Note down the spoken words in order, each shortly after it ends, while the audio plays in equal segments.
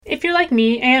like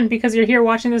me, and because you're here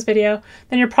watching this video,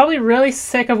 then you're probably really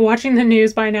sick of watching the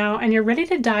news by now and you're ready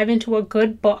to dive into a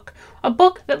good book. A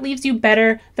book that leaves you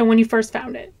better than when you first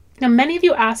found it. Now, many of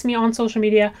you ask me on social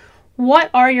media,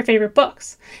 what are your favorite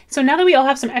books? So now that we all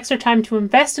have some extra time to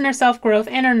invest in our self-growth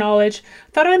and our knowledge,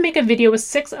 I thought I would make a video with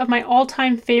 6 of my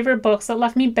all-time favorite books that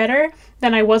left me better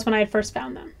than I was when I had first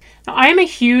found them. Now, I am a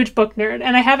huge book nerd,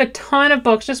 and I have a ton of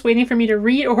books just waiting for me to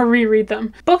read or reread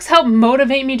them. Books help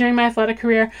motivate me during my athletic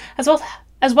career, as well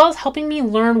as helping me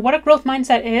learn what a growth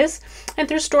mindset is, and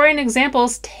through story and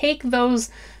examples, take those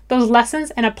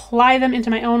lessons and apply them into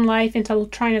my own life, into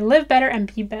trying to live better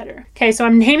and be better. Okay, so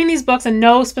I'm naming these books in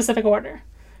no specific order.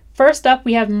 First up,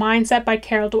 we have Mindset by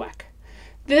Carol Dweck.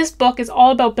 This book is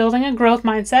all about building a growth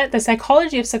mindset, the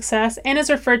psychology of success, and is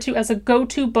referred to as a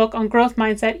go-to book on growth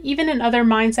mindset, even in other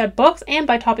mindset books and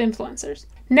by top influencers.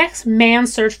 Next,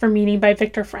 Man's Search for Meaning by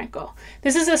Viktor Frankl.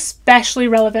 This is especially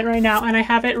relevant right now, and I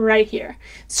have it right here.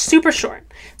 It's super short.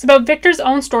 It's about Viktor's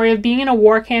own story of being in a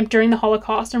war camp during the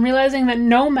Holocaust and realizing that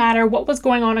no matter what was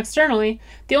going on externally,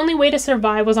 the only way to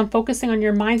survive was on focusing on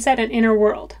your mindset and inner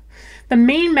world. The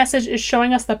main message is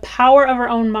showing us the power of our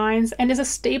own minds and is a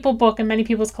staple book in many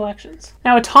people's collections.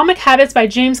 Now, Atomic Habits by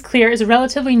James Clear is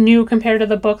relatively new compared to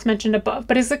the books mentioned above,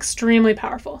 but is extremely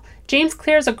powerful. James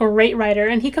Clear is a great writer,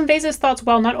 and he conveys his thoughts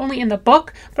well not only in the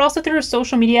book, but also through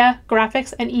social media,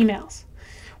 graphics, and emails.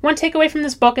 One takeaway from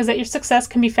this book is that your success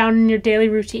can be found in your daily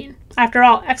routine. After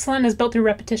all, excellence is built through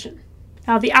repetition.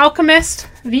 Now, The Alchemist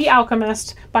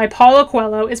by Paulo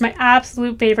Coelho is my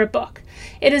absolute favorite book.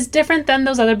 It is different than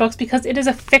those other books because it is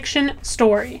a fiction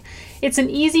story. It's an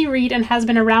easy read and has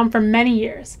been around for many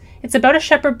years. It's about a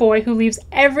shepherd boy who leaves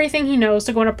everything he knows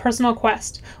to go on a personal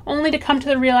quest, only to come to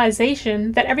the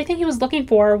realization that everything he was looking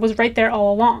for was right there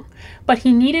all along. But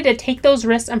he needed to take those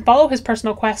risks and follow his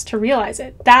personal quest to realize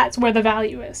it. That's where the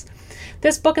value is.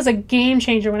 This book is a game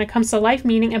changer when it comes to life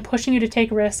meaning and pushing you to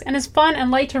take risks, and is fun and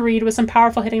light to read with some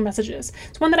powerful hitting messages.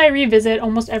 It's one that I revisit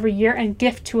almost every year and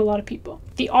gift to a lot of people.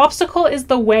 The Obstacle is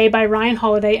the Way by Ryan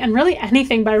Holiday, and really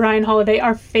anything by Ryan Holiday,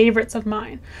 are favorites of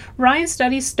mine. Ryan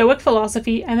studies Stoic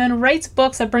philosophy and then writes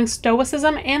books that bring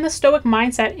Stoicism and the Stoic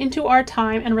mindset into our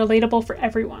time and relatable for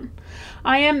everyone.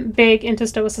 I am big into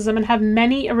Stoicism and have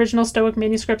many original Stoic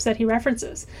manuscripts that he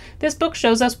references. This book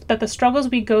shows us that the struggles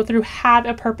we go through have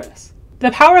a purpose. The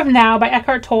Power of Now by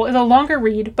Eckhart Tolle is a longer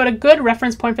read, but a good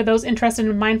reference point for those interested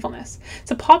in mindfulness.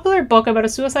 It's a popular book about a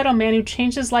suicidal man who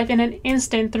changed his life in an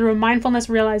instant through a mindfulness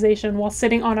realization while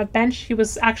sitting on a bench. He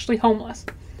was actually homeless.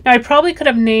 Now, I probably could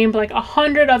have named like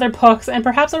 100 other books, and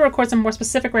perhaps I'll record some more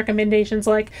specific recommendations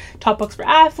like top books for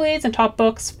athletes and top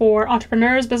books for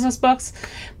entrepreneurs, business books.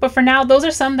 But for now, those are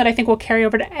some that I think will carry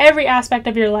over to every aspect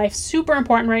of your life. Super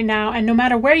important right now, and no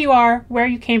matter where you are, where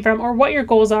you came from, or what your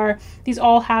goals are, these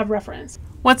all have reference.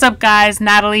 What's up, guys?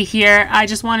 Natalie here. I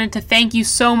just wanted to thank you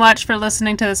so much for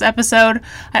listening to this episode.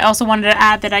 I also wanted to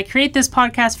add that I create this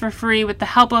podcast for free with the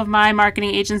help of my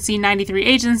marketing agency, 93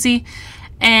 Agency.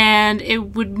 And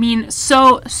it would mean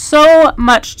so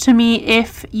much to me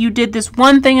if you did this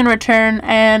one thing in return,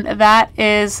 and that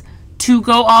is to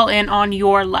go all in on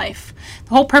your life.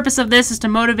 The whole purpose of this is to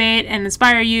motivate and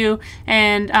inspire you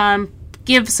and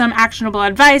give some actionable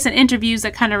advice and interviews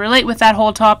that kind of relate with that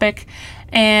whole topic.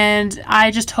 And I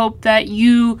just hope that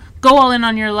you go all in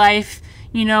on your life,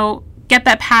 get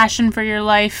that passion for your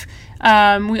life.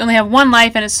 We only have one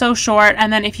life and it's so short,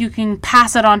 and then if you can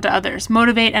pass it on to others,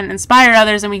 motivate and inspire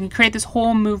others, and we can create this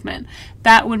whole movement,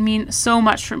 that would mean so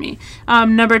much for me.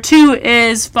 Number 2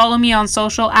 is follow me on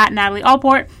social at Natalie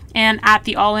Allport and at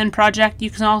the All In Project.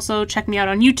 You can also check me out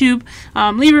on YouTube.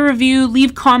 Leave a review,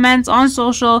 leave comments on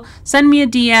social, send me a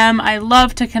DM. I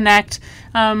love to connect.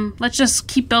 Let's just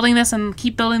keep building this and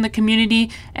keep building the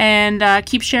community and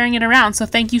keep sharing it around. So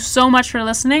thank you so much for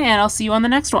listening, and I'll see you on the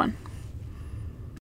next one.